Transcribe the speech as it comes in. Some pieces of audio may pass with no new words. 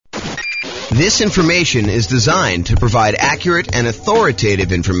This information is designed to provide accurate and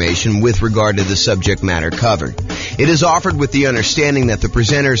authoritative information with regard to the subject matter covered. It is offered with the understanding that the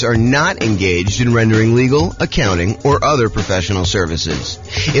presenters are not engaged in rendering legal, accounting, or other professional services.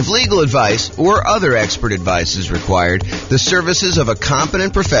 If legal advice or other expert advice is required, the services of a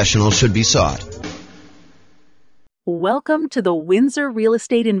competent professional should be sought. Welcome to the Windsor Real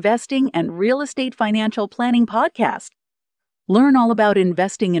Estate Investing and Real Estate Financial Planning Podcast. Learn all about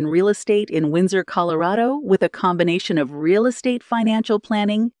investing in real estate in Windsor, Colorado, with a combination of real estate financial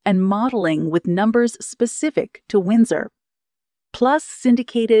planning and modeling with numbers specific to Windsor. Plus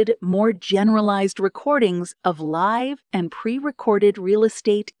syndicated, more generalized recordings of live and pre-recorded real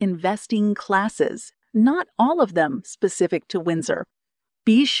estate investing classes, not all of them specific to Windsor.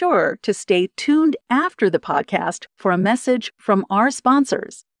 Be sure to stay tuned after the podcast for a message from our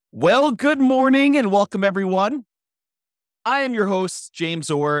sponsors. Well, good morning and welcome, everyone. I am your host, James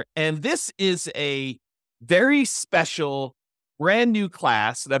Orr, and this is a very special, brand new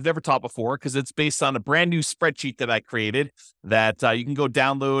class that I've never taught before because it's based on a brand new spreadsheet that I created that you can go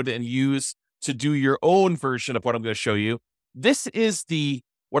download and use to do your own version of what I'm going to show you. This is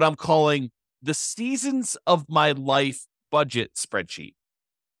what I'm calling the Seasons of My Life budget spreadsheet.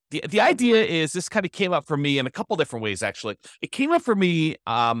 The idea is this kind of came up for me in a couple different ways, actually. It came up for me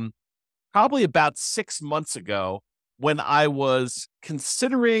probably about 6 months ago when I was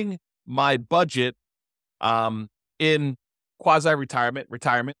considering my budget in quasi-retirement.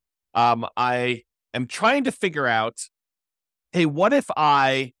 I am trying to figure out, hey, what if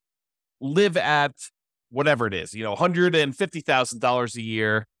I live at whatever it is, $150,000 a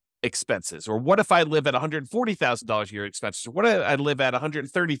year expenses, or what if I live at $140,000 a year expenses, or what if I live at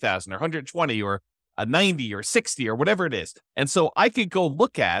 $130,000 or 120 or a 90 or 60 or whatever it is. And so I could go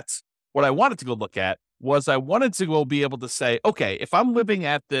look at what I wanted to go look at was I wanted to go be able to say, okay, if I'm living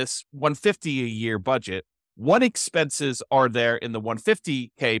at this $150 a year budget, what expenses are there in the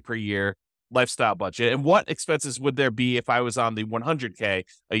 $150K per year lifestyle budget? And what expenses would there be if I was on the $100K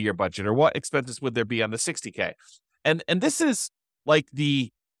a year budget? Or what expenses would there be on the $60K? And this is like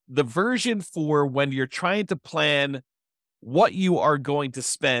the version for when you're trying to plan what you are going to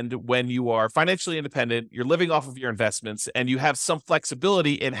spend when you are financially independent, you're living off of your investments, and you have some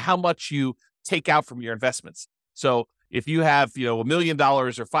flexibility in how much you take out from your investments. So if you have, $1 million or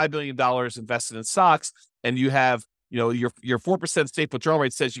 $5 million invested in stocks, and you have, your 4% safe withdrawal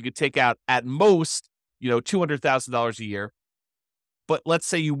rate says you could take out at most, $200,000 a year. But let's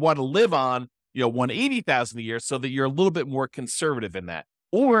say you want to live on, $180,000 a year so that you're a little bit more conservative in that.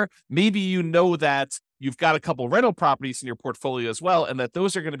 Or maybe that you've got a couple rental properties in your portfolio as well, and that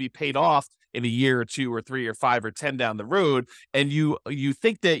those are going to be paid off in a year or 2 or 3 or 5 or 10 down the road. And you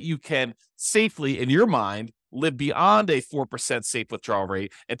think that you can safely, in your mind, live beyond a 4% safe withdrawal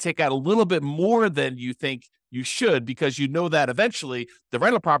rate and take out a little bit more than you think you should, because you know that eventually the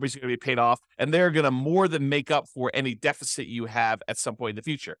rental properties are going to be paid off and they're going to more than make up for any deficit you have at some point in the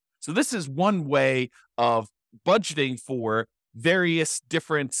future. So this is one way of budgeting for various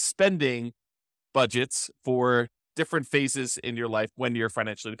different spending budgets for different phases in your life when you're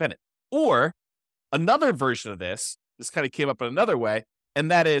financially independent. Or another version of this kind of came up in another way, and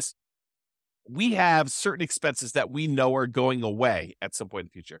that is we have certain expenses that we know are going away at some point in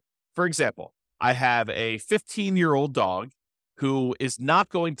the future. For example, I have a 15-year-old dog who is not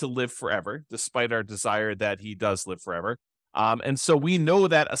going to live forever, despite our desire that he does live forever. And so we know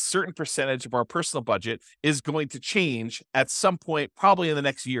that a certain percentage of our personal budget is going to change at some point, probably in the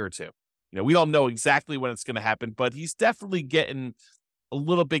next year or two. We don't know exactly when it's going to happen, but he's definitely getting a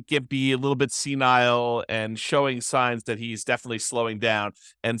little bit gimpy, a little bit senile, and showing signs that he's definitely slowing down.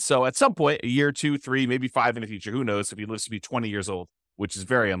 And so at some point, a year, 2, 3, maybe 5 in the future, who knows if he lives to be 20 years old, which is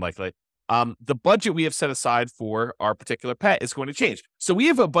very unlikely. The budget we have set aside for our particular pet is going to change. So we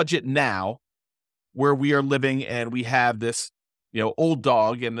have a budget now where we are living and we have this, old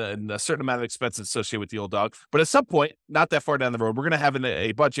dog and a certain amount of expenses associated with the old dog. But at some point, not that far down the road, we're going to have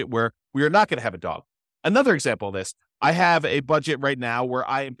a budget where we are not going to have a dog. Another example of this, I have a budget right now where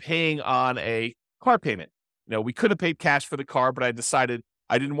I am paying on a car payment. We could have paid cash for the car, but I decided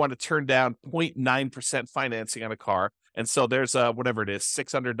I didn't want to turn down 0.9% financing on a car. And so there's whatever it is,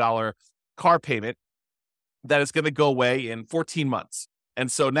 $600 car payment that is going to go away in 14 months. And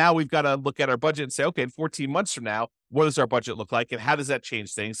so now we've got to look at our budget and say, okay, in 14 months from now, what does our budget look like? And how does that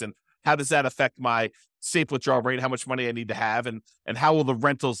change things? And how does that affect my safe withdrawal rate, how much money I need to have, and how will the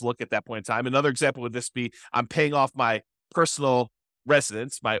rentals look at that point in time? Another example would this be, I'm paying off my personal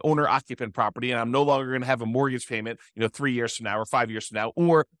residence, my owner-occupant property, and I'm no longer going to have a mortgage payment, 3 years from now or 5 years from now.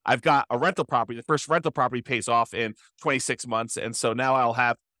 Or I've got a rental property. The first rental property pays off in 26 months. And so now I'll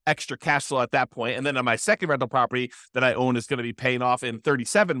have extra cash flow at that point. And then on my second rental property that I own is going to be paying off in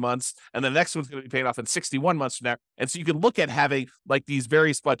 37 months. And the next one's going to be paying off in 61 months from now. And so you can look at having like these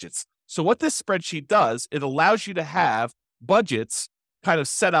various budgets. So what this spreadsheet does, it allows you to have budgets kind of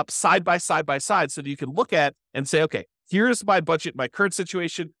set up side by side so that you can look at and say, okay, here's my budget, my current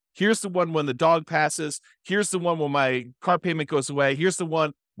situation. Here's the one when the dog passes. Here's the one when my car payment goes away. Here's the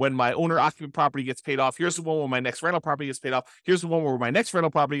one when my owner-occupant property gets paid off. Here's the one when my next rental property gets paid off. Here's the one where my next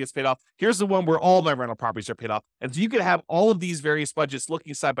rental property gets paid off. Here's the one where all my rental properties are paid off. And so you can have all of these various budgets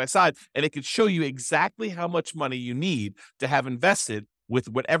looking side by side, and it can show you exactly how much money you need to have invested with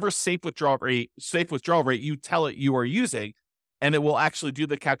whatever safe withdrawal rate you tell it you are using. And it will actually do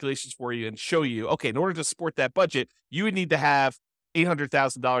the calculations for you and show you, okay, in order to support that budget, you would need to have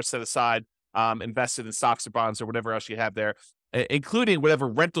 $800,000 set aside, invested in stocks or bonds or whatever else you have there, including whatever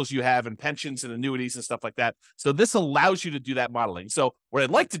rentals you have and pensions and annuities and stuff like that. So this allows you to do that modeling. So what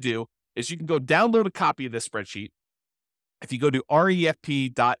I'd like to do is you can go download a copy of this spreadsheet. If you go to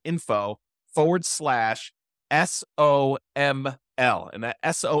refp.info/SOML, and that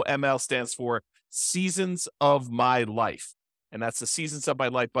SOML stands for Seasons of My Life. And that's the Seasons of My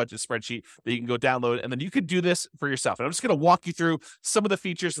Life budget spreadsheet that you can go download. And then you could do this for yourself. And I'm just going to walk you through some of the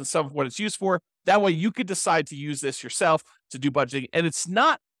features and some of what it's used for. That way you could decide to use this yourself to do budgeting. And it's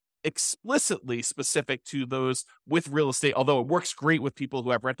not explicitly specific to those with real estate, although it works great with people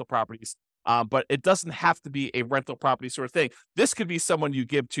who have rental properties. But it doesn't have to be a rental property sort of thing. This could be someone you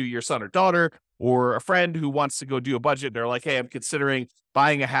give to your son or daughter or a friend who wants to go do a budget. They're like, hey, I'm considering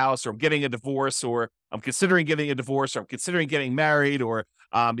buying a house, or I'm getting a divorce, or I'm considering getting a divorce, or I'm considering getting married, or,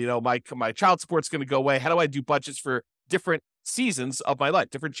 my child support's going to go away. How do I do budgets for different seasons of my life,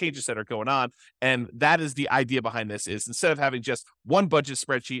 different changes that are going on? And that is the idea behind this, is instead of having just one budget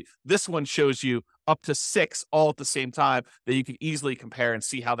spreadsheet, this one shows you up to 6 all at the same time that you can easily compare and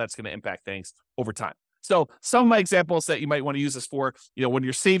see how that's going to impact things over time. So some of my examples that you might want to use this for, when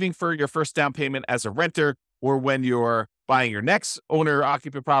you're saving for your first down payment as a renter, or when you're buying your next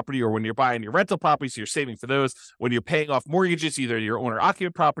owner-occupant property, or when you're buying your rental property, so you're saving for those. When you're paying off mortgages, either your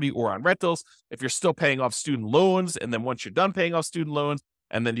owner-occupant property or on rentals. If you're still paying off student loans, and then once you're done paying off student loans,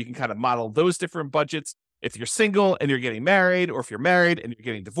 and then you can kind of model those different budgets. If you're single and you're getting married, or if you're married and you're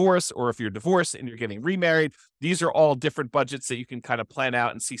getting divorced, or if you're divorced and you're getting remarried, these are all different budgets that you can kind of plan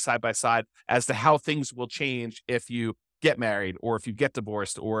out and see side by side as to how things will change if you get married, or if you get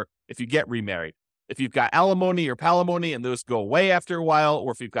divorced, or if you get remarried. If you've got alimony or palimony and those go away after a while,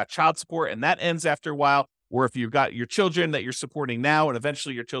 or if you've got child support and that ends after a while, or if you've got your children that you're supporting now and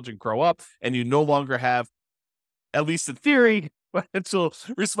eventually your children grow up and you no longer have, at least in theory, financial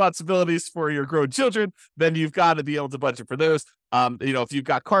responsibilities for your grown children, then you've got to be able to budget for those. If you've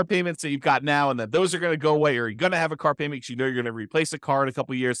got car payments that you've got now and then those are going to go away, or you're going to have a car payment because you're going to replace a car in a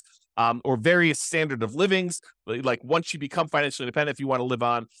couple of years, or various standard of livings. Like once you become financially independent, if you want to live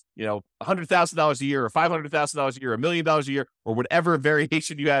on, $100,000 a year, or $500,000 a year, $1 million a year, or whatever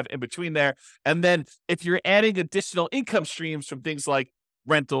variation you have in between there. And then if you're adding additional income streams from things like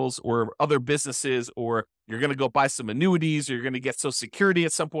rentals or other businesses, or you're going to go buy some annuities, or you're going to get Social Security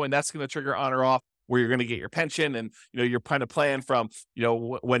at some point, that's going to trigger on or off, where you're going to get your pension. And, you're kind of plan from,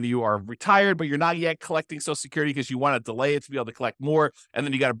 when you are retired, but you're not yet collecting Social Security because you want to delay it to be able to collect more. And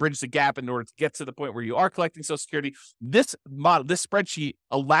then you got to bridge the gap in order to get to the point where you are collecting Social Security. This spreadsheet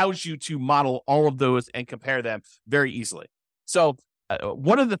allows you to model all of those and compare them very easily. So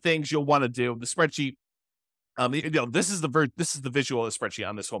one of the things you'll want to do, the spreadsheet, this is the visual of the spreadsheet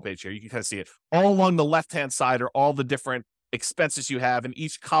on this homepage here. You can kind of see it all along the left-hand side are all the different expenses you have, and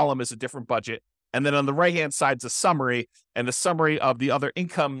each column is a different budget. And then on the right-hand side is a summary, and the summary of the other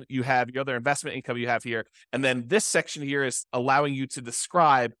income you have, your other investment income you have here. And then this section here is allowing you to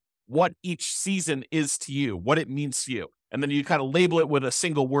describe what each season is to you, what it means to you. And then you kind of label it with a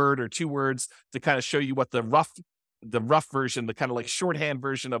single word or 2 words to kind of show you what the rough version, the kind of like shorthand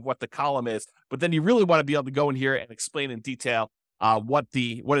version of what the column is. But then you really want to be able to go in here and explain in detail what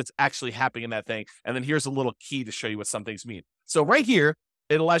it's actually happening in that thing. And then here's a little key to show you what some things mean. So right here,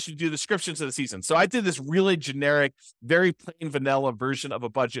 it allows you to do descriptions of the season. So I did this really generic, very plain vanilla version of a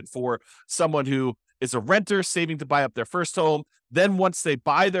budget for someone who is a renter saving to buy up their first home. Then once they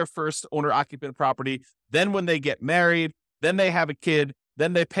buy their first owner-occupant property, then when they get married, then they have a kid,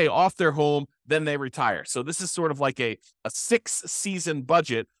 then they pay off their home, then they retire. So this is sort of like a 6-season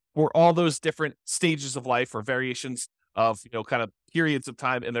budget for all those different stages of life, or variations of, kind of periods of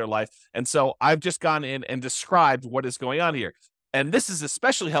time in their life. And so I've just gone in and described what is going on here. And this is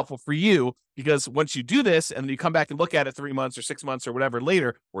especially helpful for you because once you do this and you come back and look at it 3 months or 6 months or whatever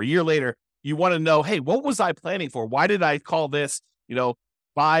later, or a year later, you want to know, hey, what was I planning for? Why did I call this,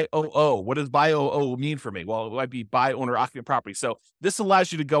 buy OO. What does buy OO mean for me? Well, it might be buy owner occupant property. So this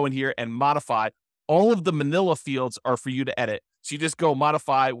allows you to go in here and modify. All of the manila fields are for you to edit. So you just go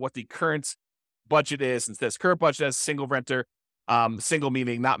modify what the current budget is. And says current budget as single renter, single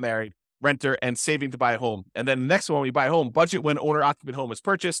meaning not married, renter, and saving to buy a home. And then the next one, we buy a home, budget when owner occupant home is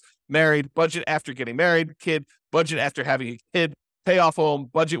purchased, married, budget after getting married, kid, budget after having a kid, pay off home,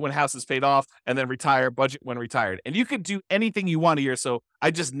 budget when house is paid off, and then retire, budget when retired. And you can do anything you want here. So I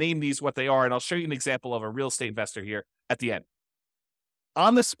just named these what they are, and I'll show you an example of a real estate investor here at the end.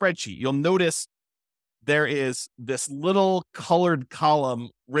 On the spreadsheet, you'll notice there is this little colored column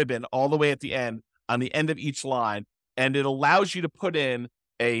ribbon all the way at the end on the end of each line, and it allows you to put in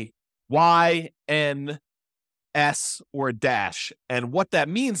a Y, N, S, or a dash. And what that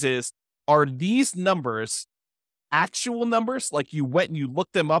means is, are these numbers actual numbers, like you went and you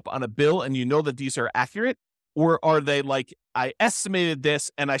looked them up on a bill and you know that these are accurate? Or are they like, I estimated this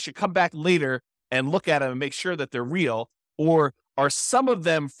and I should come back later and look at them and make sure that they're real? Or are some of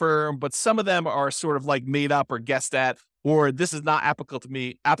them firm, but some of them are sort of like made up or guessed at, or this is not applicable to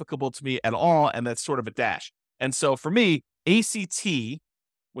me at all, and that's sort of a dash. And so for me, ACT,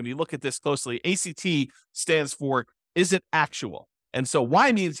 when you look at this closely, ACT stands for, is it actual? And so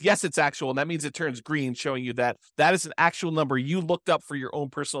Y means, yes, it's actual, and that means it turns green, showing you that that is an actual number you looked up for your own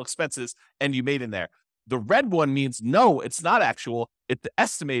personal expenses and you made in there. The red one means, no, it's not actual, it's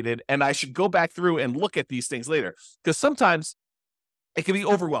estimated, and I should go back through and look at these things later. Because sometimes it can be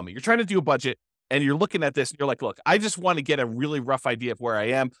overwhelming. You're trying to do a budget, and you're looking at this, and you're like, look, I just want to get a really rough idea of where I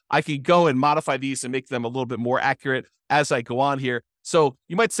am. I can go and modify these and make them a little bit more accurate as I go on here. So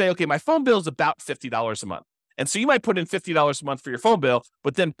you might say, okay, my phone bill is about $50 a month. And so you might put in $50 a month for your phone bill,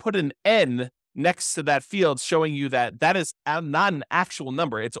 but then put an N next to that field showing you that that is not an actual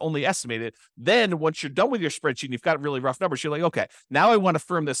number. It's only estimated. Then once you're done with your spreadsheet and you've got really rough numbers, you're like, okay, now I want to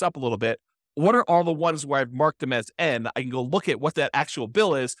firm this up a little bit. What are all the ones where I've marked them as N? I can go look at what that actual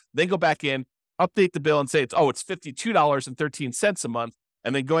bill is, then go back in, update the bill and say it's $52.13 a month.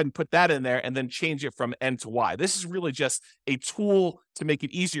 And then go ahead and put that in there and then change it from N to Y. This is really just a tool to make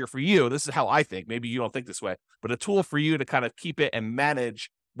it easier for you. This is how I think. Maybe you don't think this way, but a tool for you to kind of keep it and manage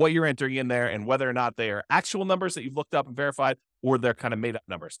what you're entering in there and whether or not they are actual numbers that you've looked up and verified or they're kind of made up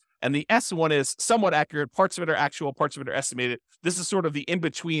numbers. And the S one is somewhat accurate. Parts of it are actual, parts of it are estimated. This is sort of the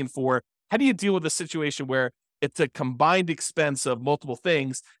in-between for how do you deal with a situation where it's a combined expense of multiple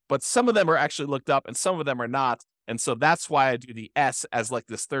things, but some of them are actually looked up and some of them are not. And so that's why I do the S as like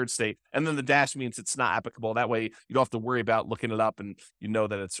this third state. And then the dash means it's not applicable. That way you don't have to worry about looking it up and you know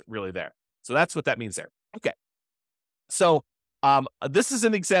that it's really there. So that's what that means there. Okay. So this is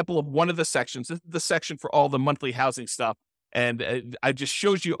an example of one of the sections. This is the section for all the monthly housing stuff. And I just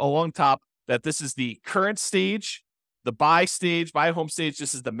showed you along top that this is the current stage, the buy home stage.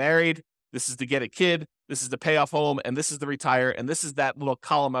 This is the married. This is to get a kid. This is the pay off home. And this is the retire. And this is that little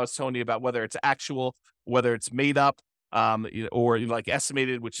column I was telling you about, whether it's actual, whether it's made up, or like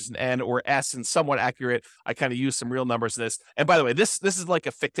estimated, which is an N, or S and somewhat accurate. I kind of use some real numbers in this. And by the way, this is like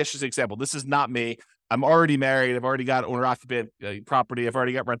a fictitious example. This is not me. I'm already married. I've already got owner occupant property. I've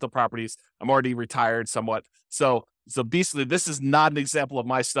already got rental properties. I'm already retired somewhat. So basically, this is not an example of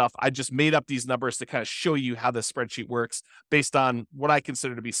my stuff. I just made up these numbers to kind of show you how the spreadsheet works based on what I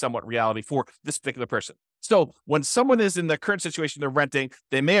consider to be somewhat reality for this particular person. So when someone is in the current situation, they're renting,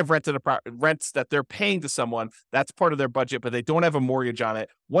 they may have rented rents that they're paying to someone. That's part of their budget, but they don't have a mortgage on it.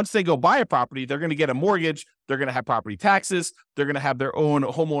 Once they go buy a property, they're going to get a mortgage. They're going to have property taxes. They're going to have their own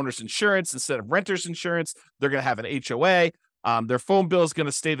homeowner's insurance instead of renter's insurance. They're going to have an HOA. Their phone bill is going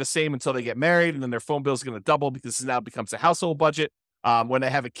to stay the same until they get married, and then their phone bill is going to double because this now becomes a household budget. When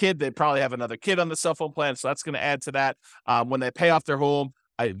they have a kid, they probably have another kid on the cell phone plan, so that's going to add to that. When they pay off their home,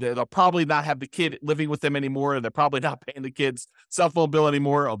 they'll probably not have the kid living with them anymore. They're probably not paying the kid's cell phone bill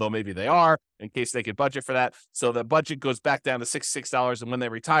anymore, although maybe they are, in case they could budget for that. So the budget goes back down to $66, and when they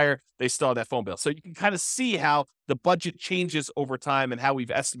retire, they still have that phone bill. So you can kind of see how the budget changes over time and how we've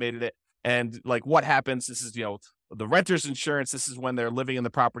estimated it. And like what happens, this is, the renter's insurance, this is when they're living in the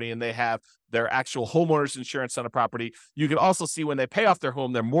property and they have their actual homeowner's insurance on a property. You can also see when they pay off their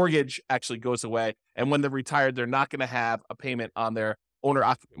home, their mortgage actually goes away. And when they're retired, they're not going to have a payment on their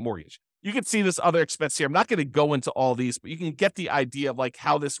owner-occupant mortgage. You can see this other expense here. I'm not going to go into all these, but you can get the idea of like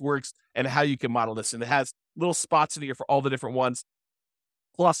how this works and how you can model this. And it has little spots in here for all the different ones.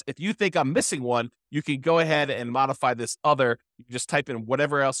 Plus, if you think I'm missing one, you can go ahead and modify this other. You can just type in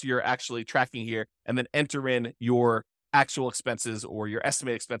whatever else you're actually tracking here and then enter in your actual expenses or your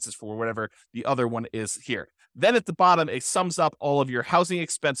estimated expenses for whatever the other one is here. Then at the bottom, it sums up all of your housing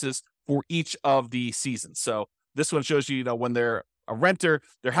expenses for each of the seasons. So this one shows you, when they're a renter,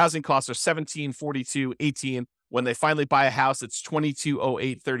 their housing costs are 17, 42, 18. When they finally buy a house, it's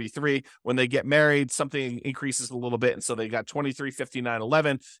 220833. When they get married, something increases a little bit, and so they got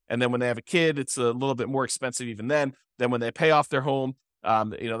 235911. And then when they have a kid, it's a little bit more expensive even then. Then when they pay off their home,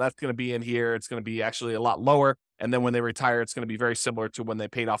 that's going to be in here. It's going to be actually a lot lower. And then when they retire, it's going to be very similar to when they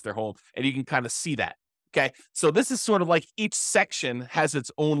paid off their home. And you can kind of see that. Okay. So this is sort of like each section has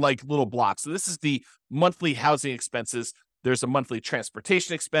its own like little block. So this is the monthly housing expenses. There's a monthly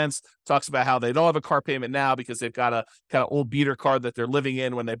transportation expense. Talks about how they don't have a car payment now because they've got a kind of old beater car that they're living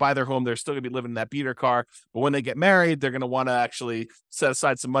in. When they buy their home, they're still going to be living in that beater car. But when they get married, they're going to want to actually set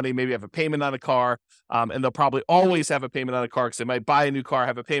aside some money, maybe have a payment on a car. And they'll probably always have a payment on a car because they might buy a new car,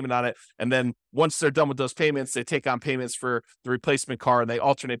 have a payment on it. And then once they're done with those payments, they take on payments for the replacement car, and they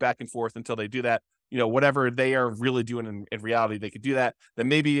alternate back and forth until they do that. Whatever they are really doing in reality, they could do that. Then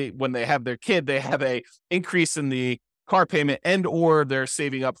maybe when they have their kid, they have a increase in the car payment, and or they're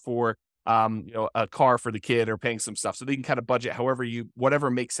saving up for a car for the kid or paying some stuff. So they can kind of budget whatever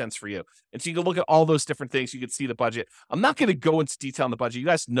makes sense for you. And so you can look at all those different things. You can see the budget. I'm not going to go into detail on the budget. You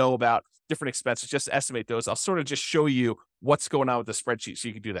guys know about different expenses. Just estimate those. I'll sort of just show you what's going on with the spreadsheet so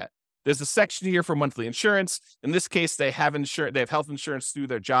you can do that. There's a section here for monthly insurance. In this case, they have health insurance through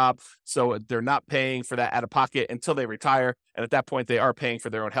their job. So they're not paying for that out of pocket until they retire. And at that point, they are paying for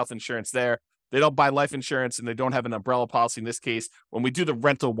their own health insurance there. They don't buy life insurance, and they don't have an umbrella policy in this case. When we do the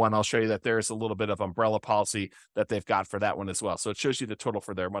rental one, I'll show you that there's a little bit of umbrella policy that they've got for that one as well. So it shows you the total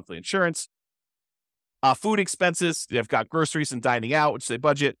for their monthly insurance. Food expenses, they've got groceries and dining out, which they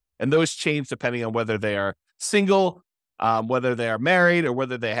budget, and those change depending on whether they are single, whether they are married, or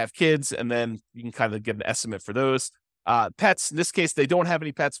whether they have kids, and then you can kind of get an estimate for those. Pets, in this case, they don't have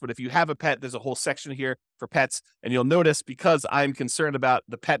any pets, but if you have a pet, there's a whole section here for pets. And you'll notice, because I'm concerned about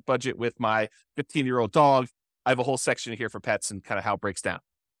the pet budget with my 15-year-old dog, I have a whole section here for pets and kind of how it breaks down.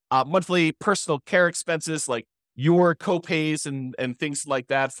 Monthly personal care expenses, like your copays and things like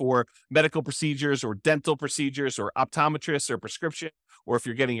that for medical procedures or dental procedures or optometrists or prescription, or if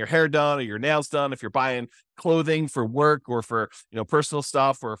you're getting your hair done or your nails done, if you're buying clothing for work or for personal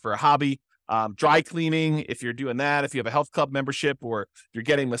stuff or for a hobby. Dry cleaning, if you're doing that, if you have a health club membership, or if you're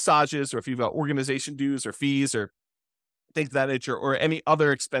getting massages, or if you've got organization dues or fees or things of that nature, or any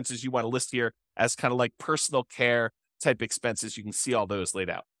other expenses you want to list here as kind of like personal care type expenses, you can see all those laid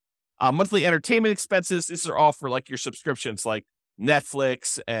out. Monthly entertainment expenses, these are all for like your subscriptions like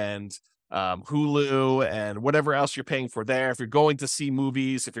Netflix and Hulu and whatever else you're paying for there. If you're going to see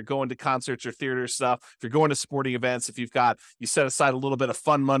movies, if you're going to concerts or theater stuff, if you're going to sporting events, if you set aside a little bit of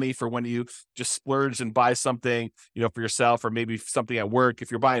fun money for when you just splurge and buy something, for yourself, or maybe something at work,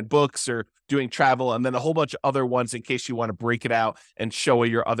 if you're buying books or doing travel, and then a whole bunch of other ones in case you want to break it out and show where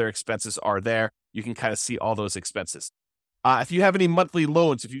your other expenses are there. You can kind of see all those expenses. If you have any monthly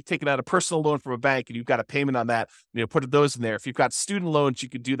loans, if you've taken out a personal loan from a bank and you've got a payment on that, put those in there. If you've got student loans, you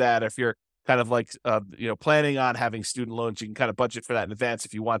could do that. If you're kind of like, planning on having student loans, you can kind of budget for that in advance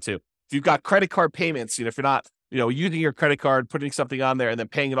if you want to. If you've got credit card payments, if you're not, using your credit card, putting something on there and then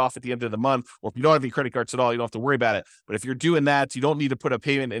paying it off at the end of the month, or if you don't have any credit cards at all, you don't have to worry about it. But if you're doing that, you don't need to put a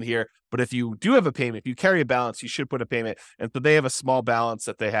payment in here. But if you do have a payment, if you carry a balance, you should put a payment. And so they have a small balance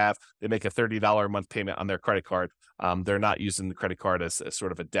that they make a $30 a month payment on their credit card. They're not using the credit card as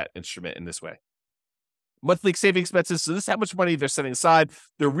sort of a debt instrument in this way. Monthly saving expenses. So this is how much money they're setting aside.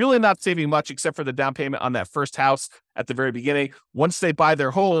 They're really not saving much except for the down payment on that first house at the very beginning. Once they buy their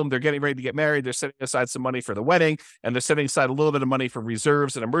home, they're getting ready to get married. They're setting aside some money for the wedding, and they're setting aside a little bit of money for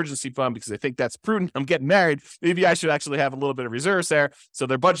reserves and emergency fund because they think that's prudent. I'm getting married. Maybe I should actually have a little bit of reserves there. So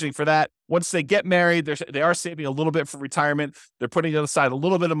they're budgeting for that. Once they get married, they are saving a little bit for retirement. They're putting aside a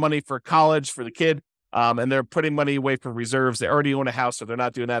little bit of money for college for the kid. And they're putting money away for reserves. They already own a house, so they're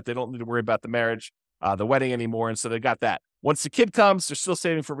not doing that. They don't need to worry about the marriage, the wedding anymore. And so they got that. Once the kid comes, they're still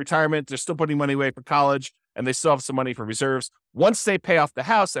saving for retirement. They're still putting money away for college, and they still have some money for reserves. Once they pay off the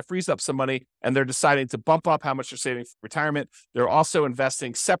house, that frees up some money, and they're deciding to bump up how much they're saving for retirement. They're also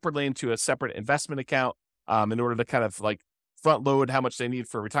investing separately into a separate investment account in order to kind of like front load how much they need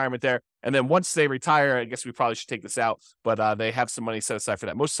for retirement there. And then once they retire, I guess we probably should take this out, but they have some money set aside for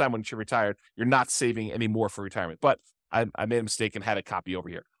that. Most of the time when you're retired, you're not saving any more for retirement. But I made a mistake and had a copy over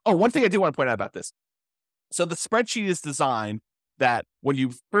here. Oh, one thing I do want to point out about this. So the spreadsheet is designed that when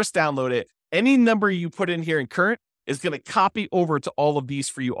you first download it, any number you put in here in current is going to copy over to all of these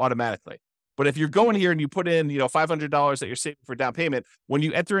for you automatically. But if you're going here and you put in, $500 that you're saving for down payment, when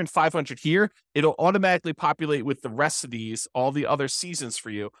you enter in 500 here, it'll automatically populate with the rest of these, all the other seasons for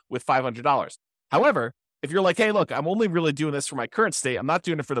you with $500. However, if you're like, hey, look, I'm only really doing this for my current state, I'm not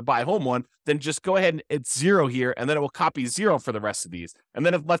doing it for the buy home one, then just go ahead and it's 0 here, and then it will copy 0 for the rest of these. And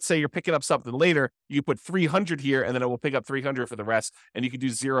then if, let's say you're picking up something later, you put 300 here, and then it will pick up 300 for the rest, and you can do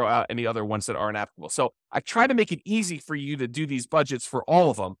 0 out any other ones that aren't applicable. So I try to make it easy for you to do these budgets for all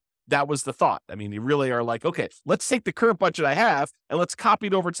of them. That was the thought. I mean, you really are like, okay, let's take the current budget I have and let's copy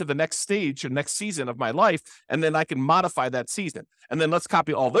it over to the next stage or next season of my life. And then I can modify that season. And then let's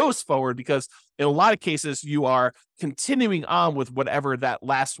copy all those forward, because in a lot of cases, you are continuing on with whatever that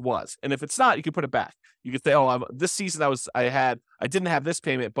last was. And if it's not, you can put it back. You could say, oh, this season I didn't have this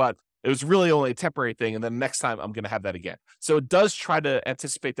payment, but it was really only a temporary thing. And then next time I'm going to have that again. So it does try to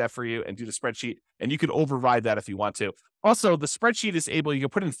anticipate that for you and do the spreadsheet, and you can override that if you want to. Also, the spreadsheet is able, you can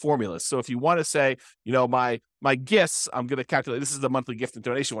put in formulas. So if you want to say, my gifts, I'm going to calculate, this is the monthly gift and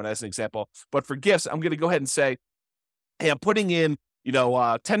donation one as an example. But for gifts, I'm going to go ahead and say, hey, I'm putting in,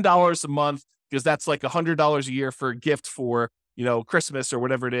 $10 a month, because that's like $100 a year for a gift for, Christmas or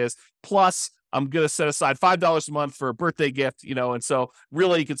whatever it is. Plus, I'm going to set aside $5 a month for a birthday gift, and so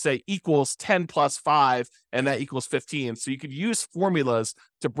really you could say equals 10 plus 5, and that equals 15. So you could use formulas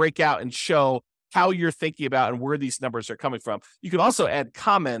to break out and show how you're thinking about and where these numbers are coming from. You can also add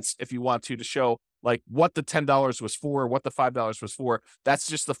comments if you want to show like what the $10 was for, what the $5 was for. That's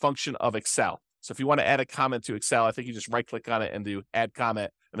just the function of Excel. So if you want to add a comment to Excel, I think you just right click on it and do add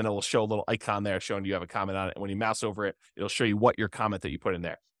comment, and then it will show a little icon there showing you have a comment on it. And when you mouse over it, it'll show you what your comment that you put in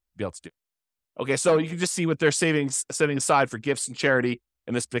there be able to do. Okay, so you can just see what they're setting aside for gifts and charity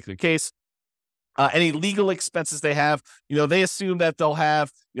in this particular case. Any legal expenses they have, they assume that they'll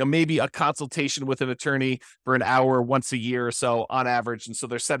have, maybe a consultation with an attorney for an hour once a year or so on average. And so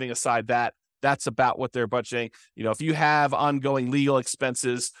they're setting aside that. That's about what they're budgeting. If you have ongoing legal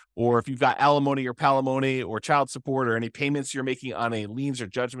expenses, or if you've got alimony or palimony or child support, or any payments you're making on any liens or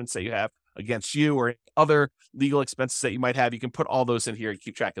judgments that you have against you, or other legal expenses that you might have, you can put all those in here and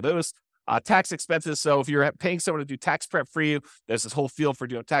keep track of those. Tax expenses. So if you're paying someone to do tax prep for you, there's this whole field for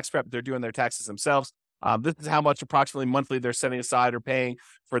doing tax prep. They're doing their taxes themselves. This is how much approximately monthly they're setting aside or paying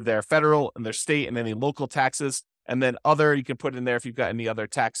for their federal and their state and any local taxes. And then other, you can put in there if you've got any other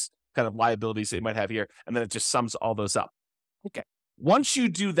tax kind of liabilities that you might have here. And then it just sums all those up. Okay. Once you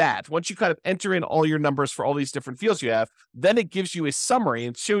do that, once you kind of enter in all your numbers for all these different fields you have, then it gives you a summary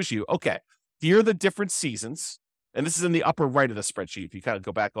and shows you, okay, here are the different seasons. And this is in the upper right of the spreadsheet. If you kind of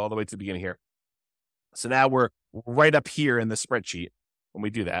go back all the way to the beginning here. So now we're right up here in the spreadsheet when we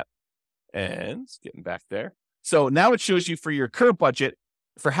do that. And it's getting back there. So now it shows you for your current budget.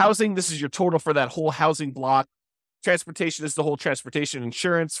 For housing, this is your total for that whole housing block. Transportation is the whole transportation,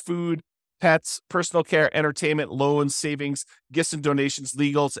 insurance, food, pets, personal care, entertainment, loans, savings, gifts and donations,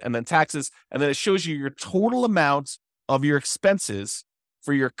 legals, and then taxes. And then it shows you your total amount of your expenses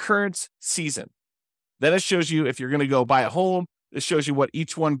for your current season. Then it shows you if you're going to go buy a home, it shows you what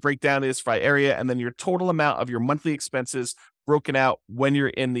each one breakdown is by area, and then your total amount of your monthly expenses broken out when you're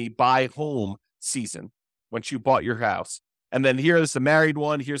in the buy home season, once you bought your house. And then here's the married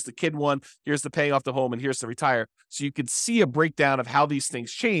one, here's the kid one, here's the paying off the home, and here's the retire. So you can see a breakdown of how these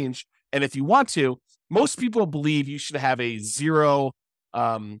things change. And if you want to, most people believe you should have a 0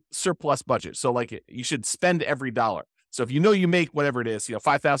 surplus budget. So like you should spend every dollar. So if you make whatever it is,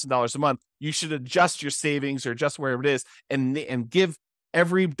 $5,000 a month, you should adjust your savings or adjust wherever it is and give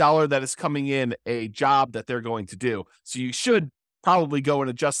every dollar that is coming in a job that they're going to do. So you should probably go and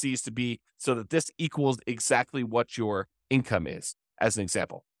adjust these to be so that this equals exactly what your income is, as an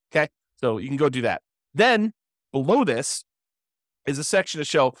example. Okay. So you can go do that. Then below this is a section to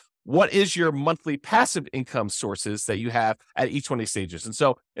show what is your monthly passive income sources that you have at each one of these stages. And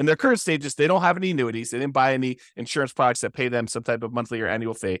so in their current stages, they don't have any annuities. They didn't buy any insurance products that pay them some type of monthly or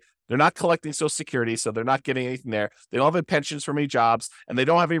annual fee. They're not collecting Social Security, so they're not getting anything there. They don't have any pensions from any jobs, and they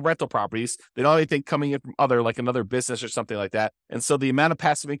don't have any rental properties. They don't have anything coming in from like another business or something like that. And so the amount of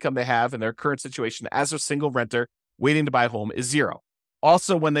passive income they have in their current situation as a single renter waiting to buy a home is 0.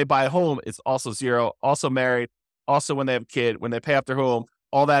 Also, when they buy a home, it's also 0. Also married. Also, when they have a kid, when they pay off their home,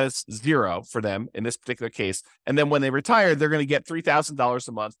 all that is 0 for them in this particular case. And then when they retire, they're going to get $3,000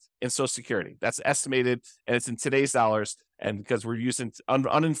 a month in Social Security. That's estimated, and it's in today's dollars. And because we're using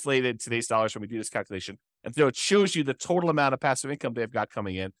uninflated today's dollars when we do this calculation. And so it shows you the total amount of passive income they've got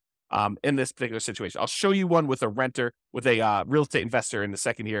coming in this particular situation. I'll show you one with a renter, with a real estate investor in a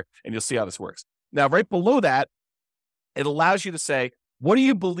second here, and you'll see how this works. Now, right below that, it allows you to say, what do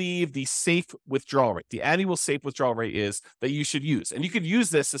you believe the safe withdrawal rate, the annual safe withdrawal rate is that you should use? And you could use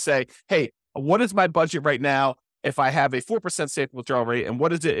this to say, hey, what is my budget right now? if I have a 4% safe withdrawal rate? And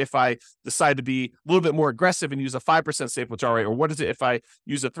what is it if I decide to be a little bit more aggressive and use a 5% safe withdrawal rate? Or what is it if I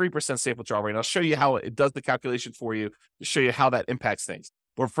use a 3% safe withdrawal rate? And I'll show you how it does the calculation for you to show you how that impacts things.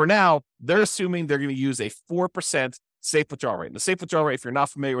 But for now, they're assuming they're going to use a 4% safe withdrawal rate. And the safe withdrawal rate, if you're not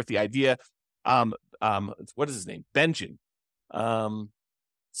familiar with the idea, what is his name? Benjamin.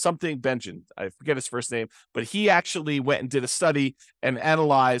 Something Benjamin. I forget his first name, but he actually went and did a study and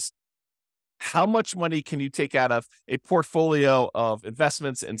analyzed how much money can you take out of a portfolio of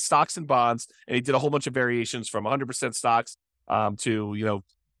investments in stocks and bonds. And he did a whole bunch of variations from 100% stocks to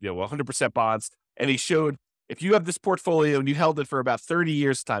 100% bonds. And he showed if you have this portfolio and you held it for about 30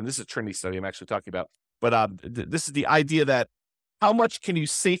 years time, this is a Trinity study I'm actually talking about, but this is the idea that how much can you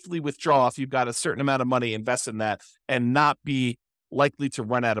safely withdraw if you've got a certain amount of money invested in that and not be likely to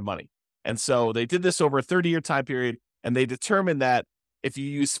run out of money. And so they did this over a 30-year time period, and they determined that if you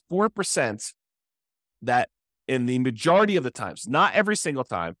use 4%, that in the majority of the times, not every single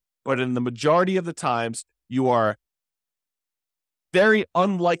time, but in the majority of the times, you are very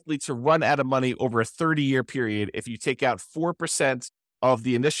unlikely to run out of money over a 30-year period if you take out 4% of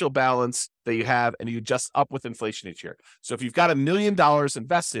the initial balance that you have and you adjust up with inflation each year. So if you've got $1 million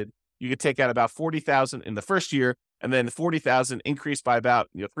invested, you could take out about $40,000 in the first year, and then $40,000 increased by about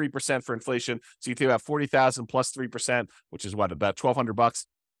 3% for inflation. So you think about $40,000 plus 3%, which is what, about $1,200 bucks.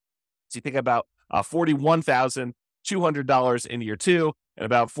 So you think about $41,200 in year two, and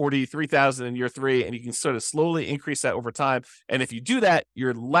about $43,000 in year three, and you can sort of slowly increase that over time. And if you do that,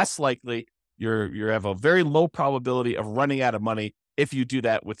 you're less likely, you have a very low probability of running out of money if you do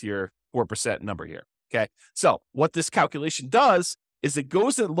that with your 4% number here. Okay. So what this calculation does is it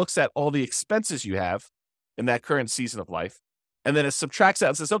goes and looks at all the expenses you have in that current season of life, and then it subtracts out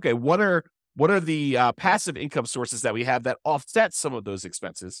and says, okay, what are the passive income sources that we have that offset some of those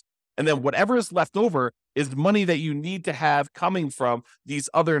expenses? And then whatever is left over is money that you need to have coming from these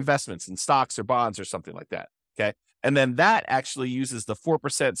other investments in stocks or bonds or something like that. Okay. And then that actually uses the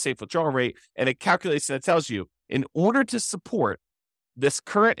 4% safe withdrawal rate, and it calculates and it tells you, in order to support this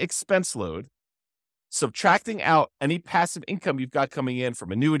current expense load, subtracting out any passive income you've got coming in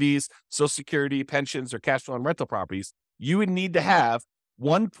from annuities, Social Security, pensions, or cash flow and rental properties, you would need to have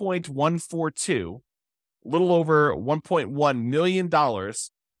 $1.142, a little over $1.1 million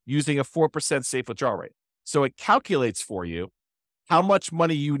using a 4% safe withdrawal rate. So it calculates for you how much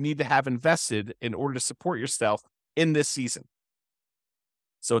money you need to have invested in order to support yourself in this season.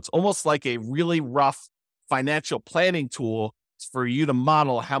 So it's almost like a really rough financial planning tool for you to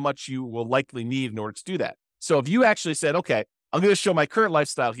model how much you will likely need in order to do that. So if you actually said, okay, I'm going to show my current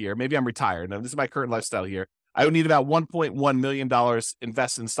lifestyle here. Maybe I'm retired. Now, this is my current lifestyle here. I would need about $1.1 million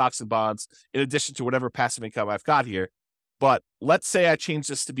invested in stocks and bonds in addition to whatever passive income I've got here. But let's say I change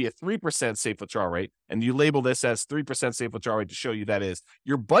this to be a 3% safe withdrawal rate, and you label this as 3% safe withdrawal rate to show you that is.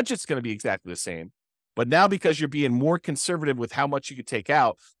 Your budget's going to be exactly the same. But now because you're being more conservative with how much you could take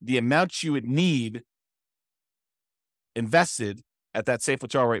out, the amount you would need invested at that safe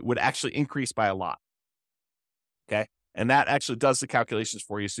withdrawal rate would actually increase by a lot. Okay. And that actually does the calculations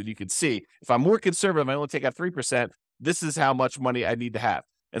for you. So you can see if I'm more conservative, I only take out 3%, this is how much money I need to have.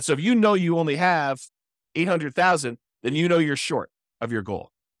 And so if you know you only have 800,000, then you know you're short of your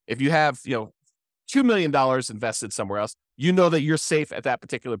goal. If you have, $2 million invested somewhere else, you know that you're safe at that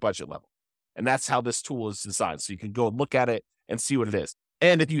particular budget level. And that's how this tool is designed. So you can go look at it and see what it is.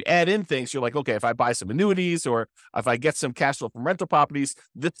 And if you add in things, you're like, okay, if I buy some annuities or if I get some cash flow from rental properties,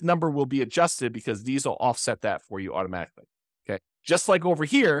 this number will be adjusted because these will offset that for you automatically. Okay. Just like over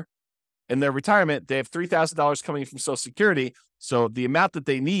here in their retirement, they have $3,000 coming from Social Security. So the amount that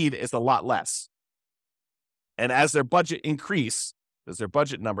they need is a lot less. And as their budget increase, as their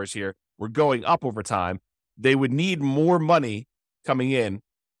budget numbers here were going up over time, they would need more money coming in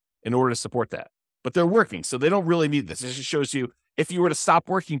order to support that. But they're working, so they don't really need this. It just shows you if you were to stop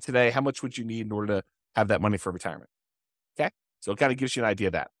working today, how much would you need in order to have that money for retirement? Okay, so it kind of gives you an idea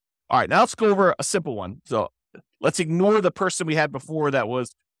of that. All right, now let's go over a simple one. So let's ignore the person we had before that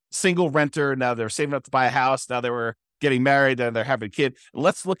was single renter. Now they're saving up to buy a house. Now they were getting married and they're having a kid.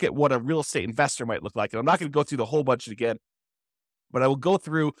 Let's look at what a real estate investor might look like. And I'm not going to go through the whole budget again, but I will go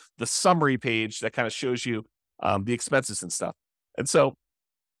through the summary page that kind of shows you the expenses and stuff. And so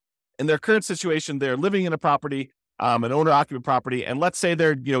in their current situation, they're living in a property, an owner-occupant property, and let's say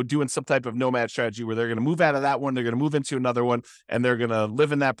they're doing some type of nomad strategy where they're going to move out of that one, they're going to move into another one, and they're going to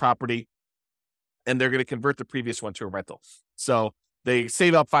live in that property, and they're going to convert the previous one to a rental. So They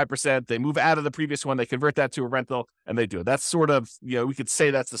save up 5%, they move out of the previous one, they convert that to a rental, and they do it. That's sort of, we could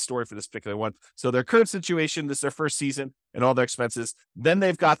say that's the story for this particular one. So their current situation, this is their first season and all their expenses. Then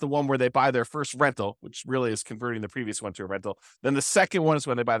they've got the one where they buy their first rental, which really is converting the previous one to a rental. Then the second one is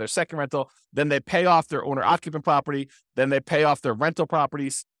when they buy their second rental. Then they pay off their owner-occupant property. Then they pay off their rental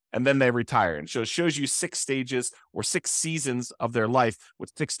properties, and then they retire. And so it shows you 6 stages or 6 seasons of their life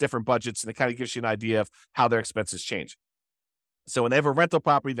with 6 different budgets, and it kind of gives you an idea of how their expenses change. So when they have a rental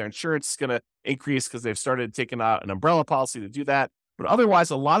property, their insurance is going to increase because they've started taking out an umbrella policy to do that. But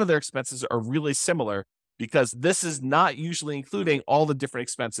otherwise, a lot of their expenses are really similar because this is not usually including all the different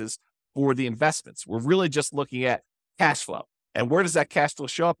expenses for the investments. We're really just looking at cash flow. And where does that cash flow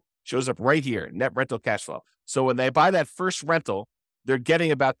show up? Shows up right here, net rental cash flow. So when they buy that first rental, they're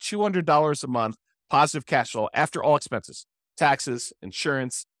getting about $200 a month positive cash flow after all expenses, taxes,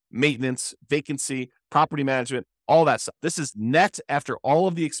 insurance, maintenance, vacancy, property management, all that stuff. This is net after all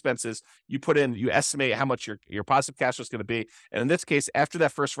of the expenses you put in. You estimate how much your positive cash flow is going to be. And in this case, after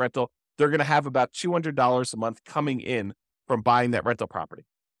that first rental, they're going to have about $200 a month coming in from buying that rental property.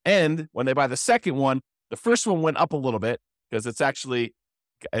 And when they buy the second one, the first one went up a little bit because it's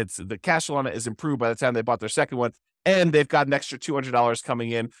the cash flow on it is improved by the time they bought their second one. And they've got an extra $200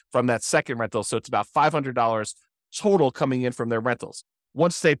 coming in from that second rental. So it's about $500 total coming in from their rentals.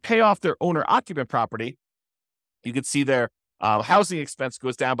 Once they pay off their owner-occupant property, you can see their housing expense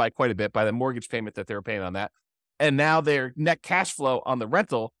goes down by quite a bit by the mortgage payment that they were paying on that. And now their net cash flow on the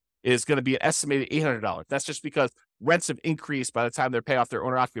rental is going to be an estimated $800. That's just because rents have increased by the time they pay off their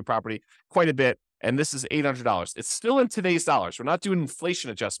owner-occupant property quite a bit. And this is $800. It's still in today's dollars. We're not doing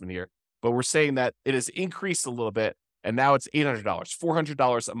inflation adjustment here, but we're saying that it has increased a little bit. And now it's $800,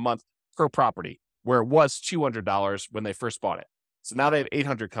 $400 a month per property, where it was $200 when they first bought it. So now they have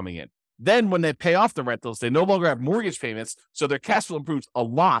 $800 coming in. Then when they pay off the rentals, they no longer have mortgage payments. So their cash flow improves a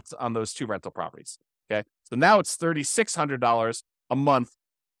lot on those 2 rental properties. Okay. So now it's $3,600 a month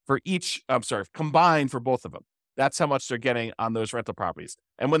for each, combined for both of them. That's how much they're getting on those rental properties.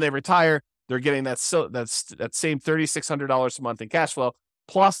 And when they retire, they're getting that same $3,600 a month in cash flow,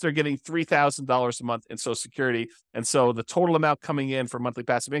 plus they're getting $3,000 a month in Social Security. And so the total amount coming in for monthly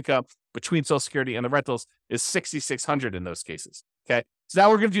passive income between Social Security and the rentals is $6,600 in those cases. Okay. So now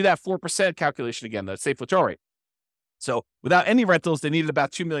we're going to do that 4% calculation again, the safe withdrawal rate. So without any rentals, they needed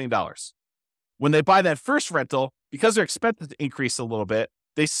about $2 million. When they buy that first rental, because their expenses increase a little bit,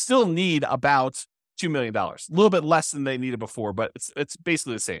 they still need about $2 million, a little bit less than they needed before, but it's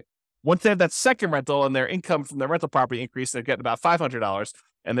basically the same. Once they have that second rental and their income from their rental property increase, they're getting about $500,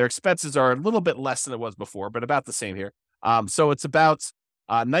 and their expenses are a little bit less than it was before, but about the same here. So it's about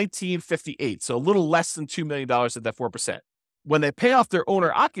 $1,958, so a little less than $2 million at that 4%. When they pay off their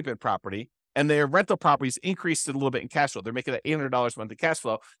owner-occupant property and their rental properties increased a little bit in cash flow, they're making that $800 monthly cash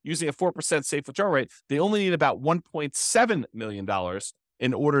flow using a 4% safe withdrawal rate. They only need about $1.7 million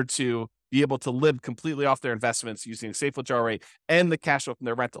in order to be able to live completely off their investments using a safe withdrawal rate and the cash flow from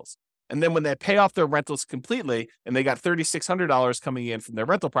their rentals. And then when they pay off their rentals completely and they got $3,600 coming in from their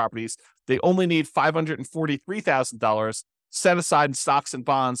rental properties, they only need $543,000 set aside in stocks and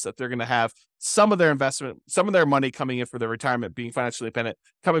bonds that they're going to have some of their investment, some of their money coming in for their retirement, being financially independent,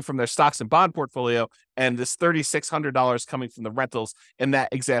 coming from their stocks and bond portfolio, and this $3,600 coming from the rentals in that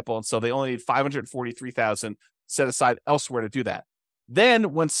example. And so they only need $543,000 set aside elsewhere to do that.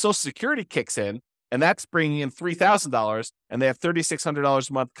 Then when Social Security kicks in, and that's bringing in $3,000, and they have $3,600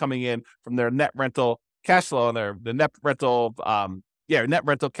 a month coming in from their net rental cash flow on the net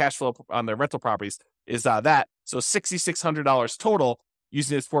rental cash flow on their rental properties is that. So $6,600 total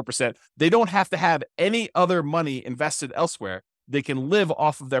using this 4%. They don't have to have any other money invested elsewhere. They can live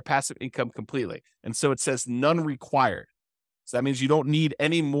off of their passive income completely. And so it says none required. So that means you don't need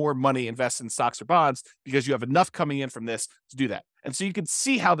any more money invested in stocks or bonds because you have enough coming in from this to do that. And so you can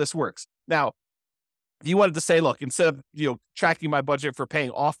see how this works. Now, if you wanted to say, look, instead of tracking my budget for paying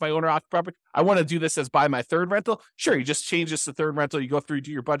off my owner-occupied property, I want to do this as buy my third rental. Sure, you just change this to third rental. You go through,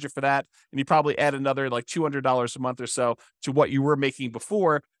 do your budget for that, and you probably add another like $200 a month or so to what you were making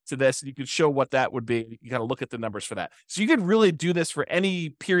before to this, and you can show what that would be. You kind of look at the numbers for that. So you could really do this for any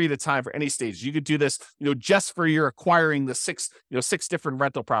period of time, for any stage. You could do this, just for your acquiring the six different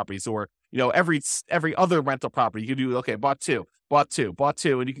rental properties, or every other rental property. You could do, okay, bought two,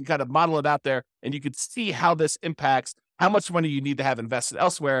 and you can kind of model it out there, and you can see how this impacts how much money you need to have invested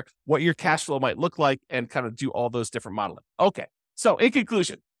elsewhere, what your cash flow might look like, and kind of do all those different modeling. Okay, so in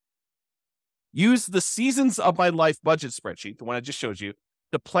conclusion, use the Seasons of My Life budget spreadsheet, the one I just showed you,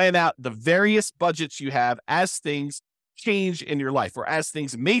 to plan out the various budgets you have as things change in your life, or as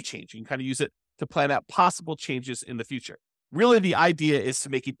things may change. You can kind of use it to plan out possible changes in the future. really the idea is to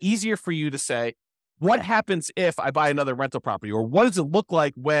make it easier for you to say, what happens if I buy another rental property? Or what does it look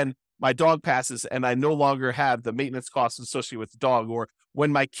like when my dog passes and I no longer have the maintenance costs associated with the dog? Or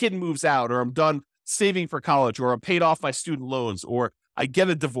when my kid moves out, or I'm done saving for college, or I'm paid off my student loans, or I get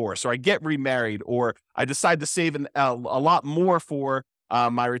a divorce, or I get remarried, or I decide to save a lot more for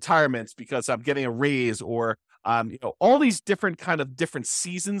my retirement because I'm getting a raise, or all these different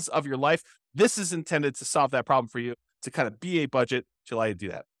seasons of your life. This is intended to solve that problem for you, to kind of be a budget to allow you to do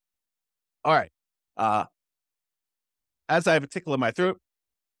that. All right. As I have a tickle in my throat,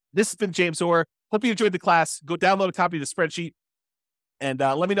 this has been James Orr. Hope you enjoyed the class. Go download a copy of the spreadsheet and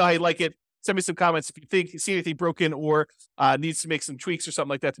let me know how you like it. Send me some comments if you see anything broken or needs to make some tweaks or something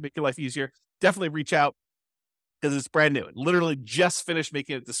like that to make your life easier. Definitely reach out because it's brand new. Literally just finished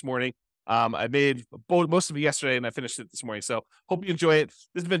making it this morning. I made most of it yesterday and I finished it this morning. So hope you enjoy it.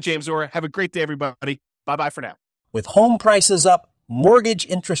 This has been James Orr. Have a great day, everybody. Bye-bye for now. With home prices up, mortgage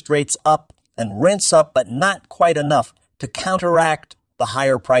interest rates up, and rents up, but not quite enough to counteract the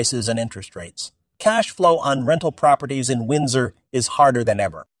higher prices and interest rates, cash flow on rental properties in Windsor is harder than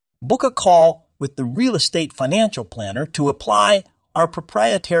ever. Book a call with the Real Estate Financial Planner to apply our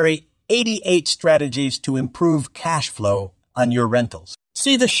proprietary 88 strategies to improve cash flow on your rentals.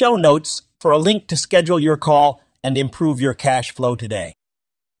 See the show notes for a link to schedule your call and improve your cash flow today.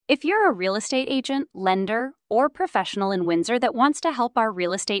 If you're a real estate agent, lender, or professional in Windsor that wants to help our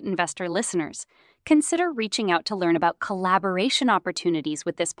real estate investor listeners, consider reaching out to learn about collaboration opportunities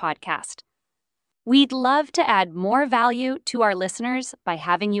with this podcast. We'd love to add more value to our listeners by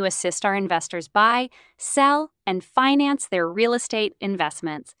having you assist our investors buy, sell, and finance their real estate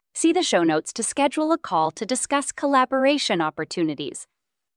investments. See the show notes to schedule a call to discuss collaboration opportunities.